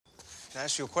Can I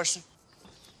ask you a question?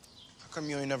 How come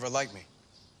you ain't never liked me?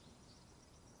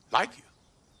 Like you?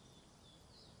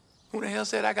 Who the hell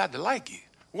said I got to like you?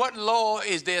 What law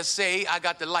is there say I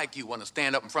got to like you? Want to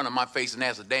stand up in front of my face and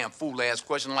ask a damn fool-ass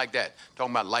question like that?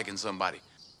 Talking about liking somebody.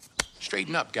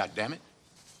 Straighten up, goddammit.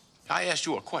 I asked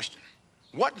you a question.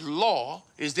 What law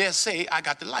is there say I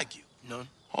got to like you? None.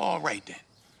 All right, then.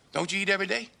 Don't you eat every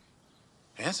day?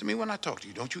 Answer me when I talk to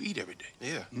you. Don't you eat every day?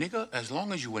 Yeah. Nigga, as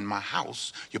long as you in my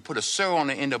house, you put a sir on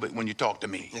the end of it when you talk to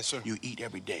me. Yes, sir. You eat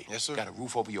every day. Yes, sir. Got a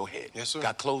roof over your head. Yes, sir.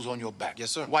 Got clothes on your back.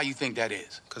 Yes, sir. Why you think that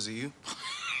is? Because of you?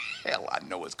 Hell, I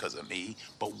know it's because of me.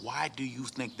 But why do you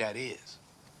think that is?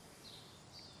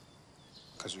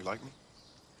 Because you like me?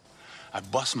 I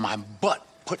bust my butt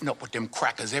putting up with them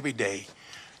crackers every day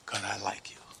because I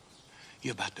like you.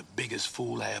 You're about the biggest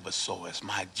fool I ever saw. It's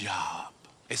my job.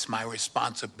 It's my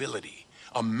responsibility.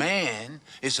 A man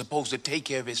is supposed to take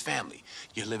care of his family.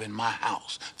 You live in my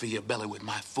house, fill your belly with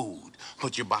my food,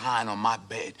 put your behind on my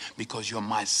bed because you're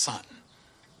my son.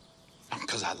 Not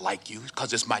because I like you,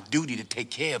 because it's my duty to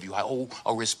take care of you. I owe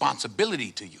a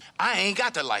responsibility to you. I ain't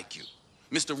got to like you.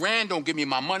 Mr. Rand don't give me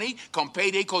my money come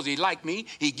payday because he like me.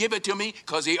 He give it to me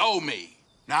because he owe me.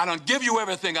 Now, I don't give you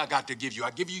everything I got to give you.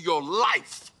 I give you your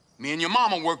life. Me and your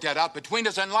mama worked that out between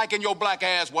us, and liking your black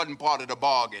ass wasn't part of the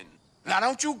bargain. Now,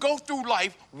 don't you go through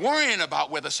life worrying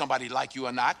about whether somebody like you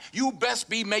or not. You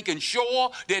best be making sure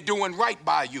they're doing right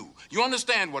by you. You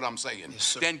understand what I'm saying? Yes,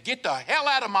 sir. Then get the hell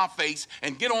out of my face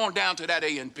and get on down to that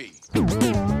A&P.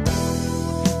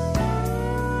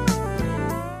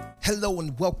 Hello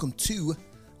and welcome to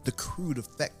the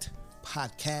CrudEffect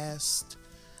podcast.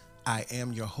 I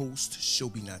am your host,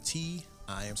 Chobi Nahti.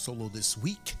 I am solo this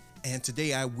week, and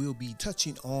today I will be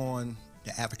touching on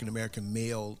the African-American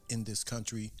male in this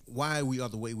country, why we are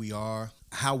the way we are,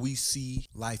 how we see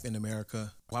life in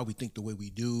America, why we think the way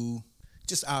we do,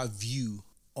 just our view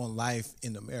on life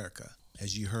in America.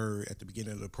 As you heard at the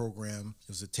beginning of the program, it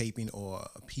was a taping or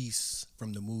a piece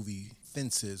from the movie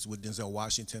Fences with Denzel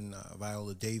Washington,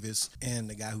 Viola Davis, and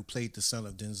the guy who played the son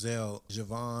of Denzel,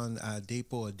 Javon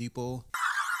Adipo.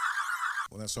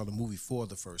 When I saw the movie for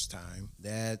the first time,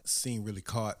 that scene really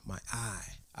caught my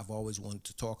eye. I've always wanted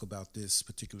to talk about this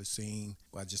particular scene,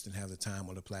 but I just didn't have the time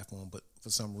on the platform. But for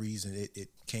some reason, it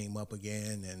came up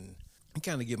again, and I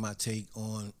kind of give my take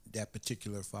on that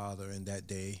particular father in that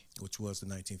day, which was the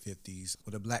 1950s,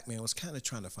 where the black man was kind of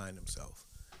trying to find himself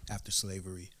after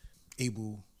slavery,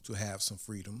 able to have some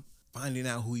freedom, finding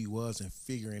out who he was and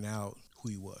figuring out who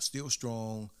he was. Still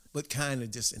strong, but kind of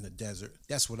just in the desert.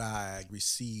 That's what I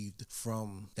received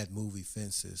from that movie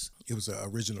Fences. It was an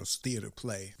original theater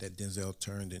play that Denzel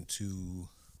turned into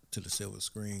the silver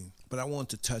screen. But I want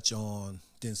to touch on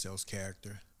Denzel's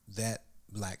character, that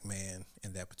black man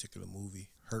in that particular movie.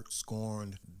 Hurt,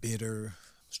 scorned, bitter,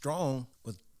 strong,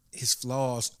 but his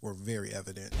flaws were very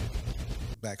evident.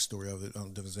 Backstory of it,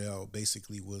 Denzel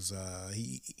basically was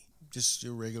he just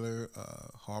a regular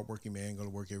hardworking man, going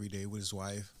to work every day with his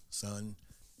wife, son.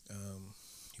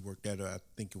 He worked at, I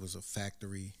think it was a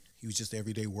factory. He was just an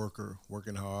everyday worker,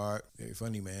 working hard. Very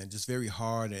funny, man. Just very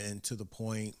hard and to the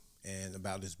point and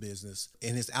about his business.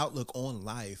 And his outlook on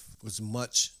life was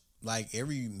much like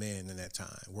every man in that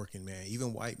time, working man,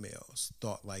 even white males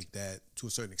thought like that to a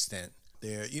certain extent.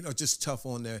 They're, just tough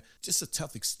on their, just a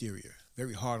tough exterior.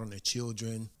 Very hard on their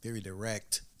children, very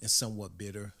direct and somewhat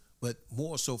bitter. But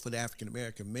more so for the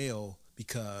African-American male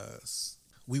because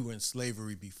we were in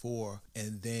slavery before,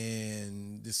 and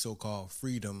then this so-called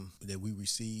freedom that we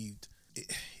received,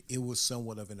 it was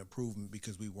somewhat of an improvement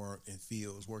because we weren't in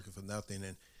fields working for nothing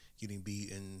and getting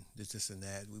beaten, this and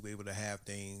that. We were able to have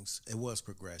things. It was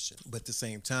progression. But at the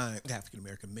same time, the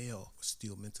African-American male was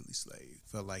still mentally slave.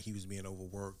 Felt like he was being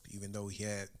overworked, even though he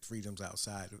had freedoms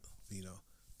outside of,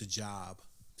 the job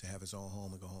to have his own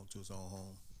home and go home to his own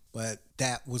home. But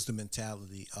that was the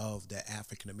mentality of the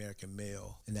African-American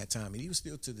male in that time. And he was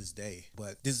still to this day.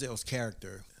 But Denzel's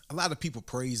character, a lot of people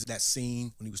praise that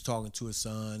scene when he was talking to his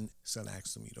son. His son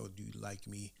asked him, do you like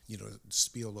me? The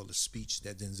spiel or the speech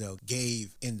that Denzel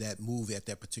gave in that movie at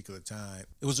that particular time.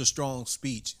 It was a strong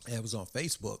speech. And it was on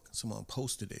Facebook. Someone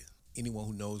posted it. Anyone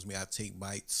who knows me, I take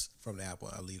bites from the apple,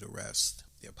 I leave the rest.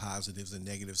 There are positives and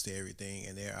negatives to everything,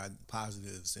 and there are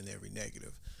positives in every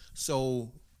negative.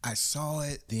 So I saw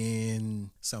it, then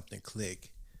something clicked,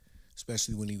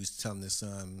 especially when he was telling his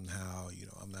son how,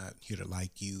 I'm not here to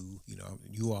like you,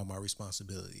 you are my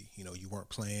responsibility. You weren't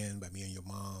planned by me and your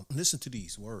mom. Listen to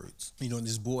these words. And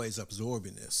this boy is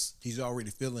absorbing this. He's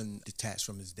already feeling detached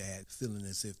from his dad, feeling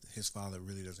as if his father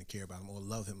really doesn't care about him or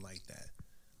love him like that.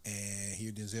 And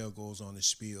here Denzel goes on the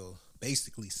spiel,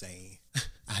 basically saying,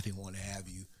 I didn't want to have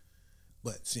you.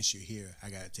 but since you're here, I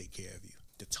got to take care of you.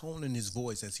 The tone in his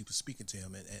voice as he was speaking to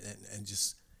him and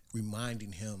just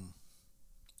reminding him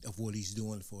of what he's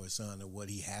doing for his son or what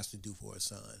he has to do for his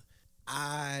son.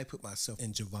 I put myself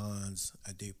in Javon's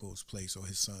Adepo's place or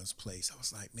his son's place. I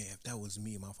was like, man, if that was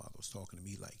me and my father was talking to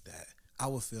me like that, I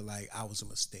would feel like I was a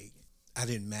mistake. I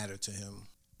didn't matter to him.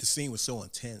 The scene was so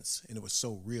intense and it was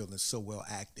so real and so well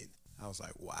acted. I was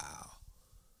like, wow,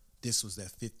 this was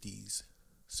that 50s,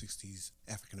 60s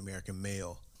African-American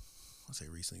male. I'll say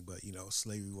recently, but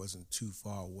slavery wasn't too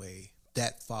far away.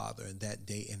 That father and that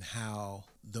day and how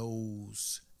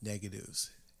those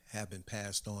negatives have been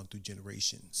passed on through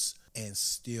generations and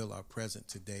still are present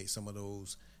today. Some of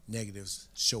those negatives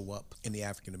show up in the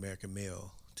African-American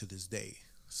male to this day.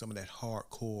 Some of that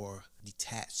hardcore,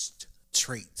 detached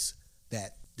traits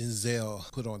that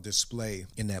Denzel put on display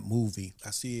in that movie,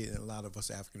 I see it in a lot of us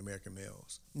African-American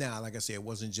males. Now, like I said, it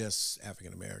wasn't just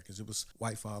African-Americans. It was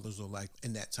white fathers or like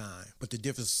in that time. But the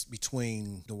difference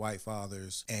between the white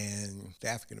fathers and the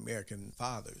African-American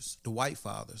fathers, the white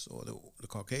fathers or the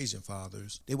Caucasian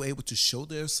fathers, they were able to show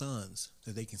their sons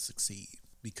that they can succeed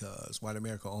because white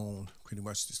America owned pretty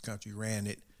much this country, ran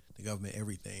it, the government,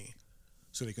 everything.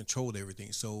 So they controlled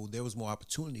everything. So there was more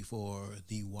opportunity for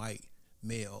the white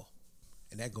male.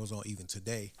 And that goes on even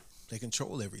today. They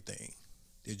control everything.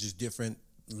 They're just different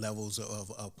levels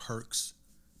of perks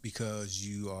because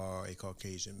you are a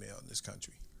Caucasian male in this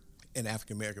country. An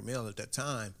African-American male at that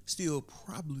time still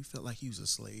probably felt like he was a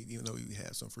slave, even though he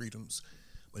had some freedoms,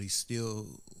 but he still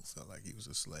felt like he was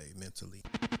a slave mentally.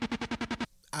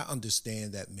 I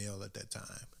understand that male at that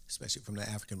time, especially from the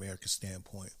African-American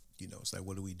standpoint. It's like,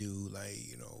 what do we do? Like,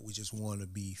 we just want to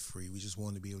be free. We just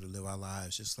want to be able to live our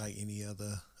lives just like any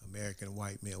other American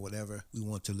white male, whatever. We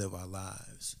want to live our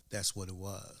lives. That's what it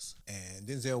was. And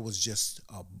Denzel was just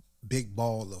a big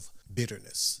ball of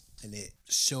bitterness. And it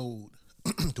showed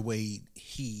the way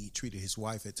he treated his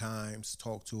wife at times,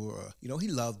 talked to her. He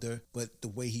loved her, but the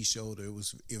way he showed her,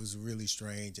 it was really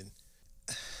strange. And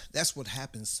that's what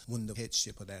happens when the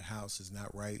headship of that house is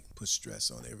not right, put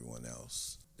stress on everyone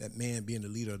else. That man being the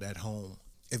leader of that home,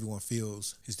 everyone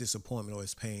feels his disappointment or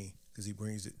his pain because he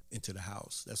brings it into the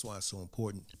house. That's why it's so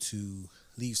important to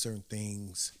leave certain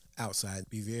things outside.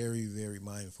 Be very, very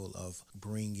mindful of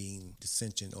bringing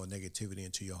dissension or negativity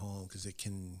into your home because it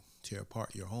can tear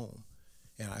apart your home.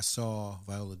 And I saw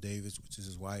Viola Davis, which is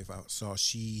his wife, I saw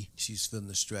she's feeling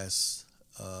the stress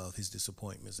of his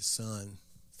disappointments. His son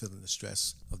feeling the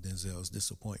stress of Denzel's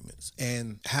disappointments.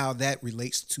 And how that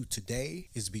relates to today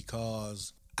is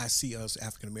because I see us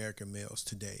African-American males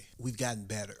today. We've gotten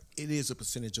better. It is a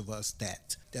percentage of us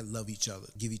that love each other,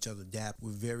 give each other dap.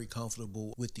 We're very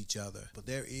comfortable with each other. But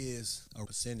there is a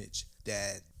percentage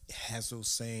that has those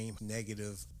same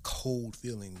negative, cold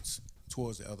feelings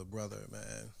towards the other brother,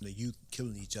 man. The youth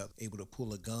killing each other, able to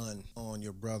pull a gun on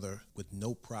your brother with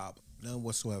no problem, none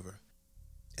whatsoever.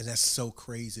 And that's so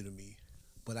crazy to me.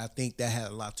 But I think that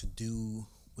had a lot to do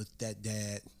with that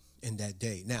dad in that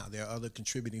day. Now, there are other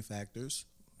contributing factors.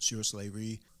 Sure,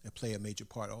 slavery, that play a major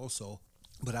part also.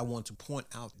 But I want to point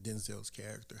out Denzel's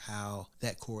character, how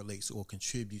that correlates or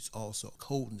contributes also.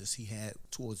 Coldness he had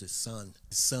towards his son.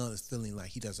 His son is feeling like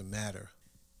he doesn't matter.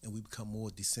 And we become more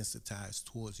desensitized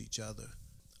towards each other,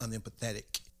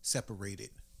 unempathetic,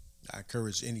 separated. I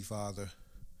encourage any father,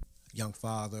 young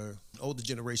father, older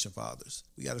generation fathers,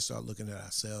 we got to start looking at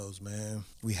ourselves, man.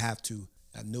 We have to.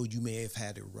 I know you may have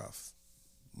had it rough.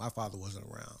 My father wasn't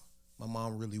around. My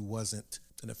mom really wasn't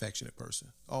an affectionate person.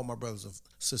 All my brothers and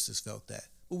sisters felt that.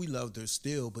 But we loved her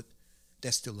still, but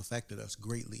that still affected us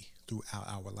greatly throughout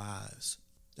our lives.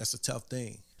 That's a tough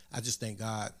thing. I just thank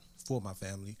God for my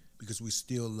family because we're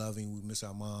still loving. We miss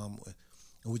our mom,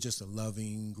 and we're just a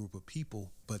loving group of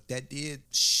people. But that did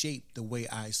shape the way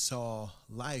I saw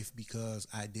life because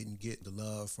I didn't get the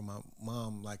love from my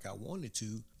mom like I wanted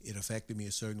to. It affected me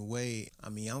a certain way. I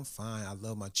mean, I'm fine. I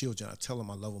love my children. I tell them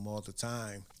I love them all the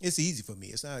time. It's easy for me.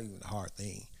 It's not even a hard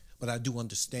thing. But I do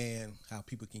understand how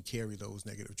people can carry those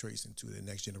negative traits into the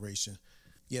next generation.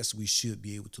 Yes, we should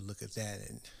be able to look at that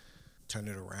and turn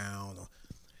it around or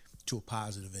to a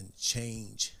positive and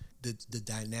change the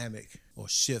dynamic or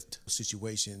shift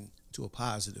situation to a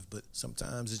positive, but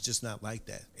sometimes it's just not like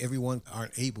that. Everyone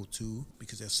aren't able to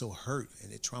because they're so hurt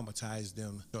and it traumatized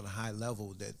them on a high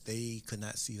level that they could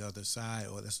not see the other side,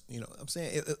 or that's, I'm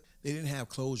saying they didn't have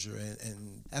closure,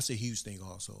 and that's a huge thing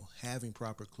also. Having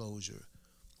proper closure,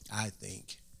 I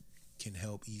think, can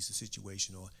help ease the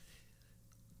situation or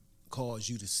cause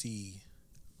you to see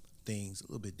things a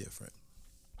little bit different.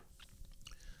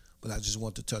 But I just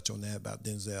want to touch on that about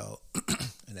Denzel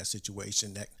and that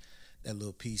situation, that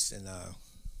little piece and that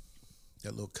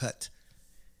little cut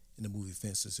in the movie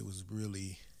Fences. It was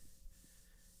really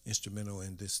instrumental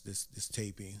in this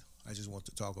taping. I just want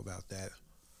to talk about that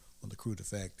on the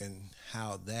CrudEffect and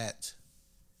how that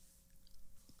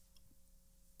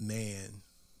man,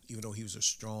 even though he was a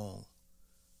strong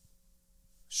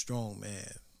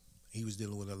man, he was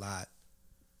dealing with a lot.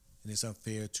 And it's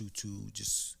unfair to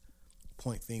just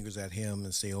point fingers at him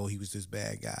and say, oh, he was this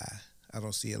bad guy. I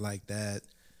don't see it like that.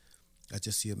 I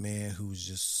just see a man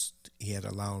he had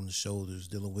a lot on his shoulders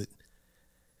dealing with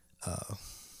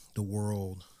the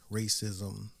world,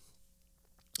 racism,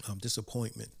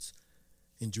 disappointments,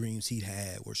 and dreams he'd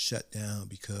had were shut down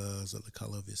because of the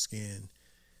color of his skin.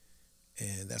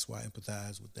 And that's why I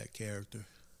empathize with that character.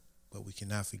 But we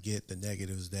cannot forget the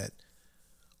negatives that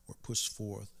were pushed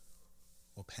forth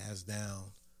or passed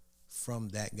down from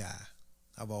that guy.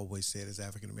 I've always said, as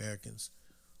African Americans,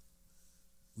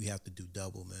 we have to do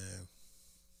double, man.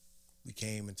 We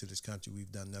came into this country,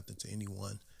 we've done nothing to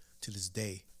anyone to this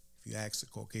day. If you ask a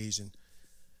Caucasian,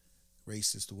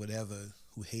 racist or whatever,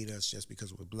 who hate us just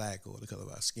because we're black or the color of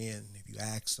our skin, if you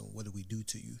ask them, what did we do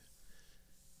to you?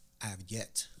 I have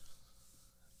yet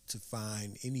to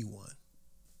find anyone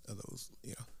of those,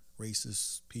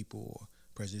 racist people or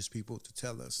prejudiced people to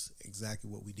tell us exactly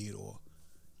what we did or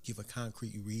give a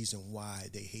concrete reason why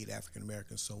they hate African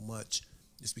Americans so much.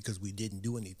 It's because we didn't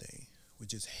do anything. We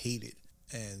just hated.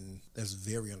 And that's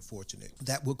very unfortunate.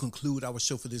 That will conclude our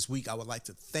show for this week. I would like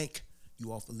to thank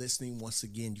you all for listening. Once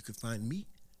again, you can find me,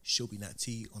 Chobi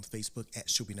Nahti, on Facebook at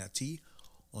Chobi Nahti,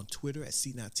 on Twitter at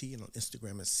CNahti, and on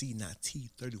Instagram at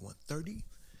CNahti3130.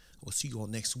 We'll see you all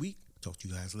next week. Talk to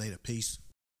you guys later. Peace.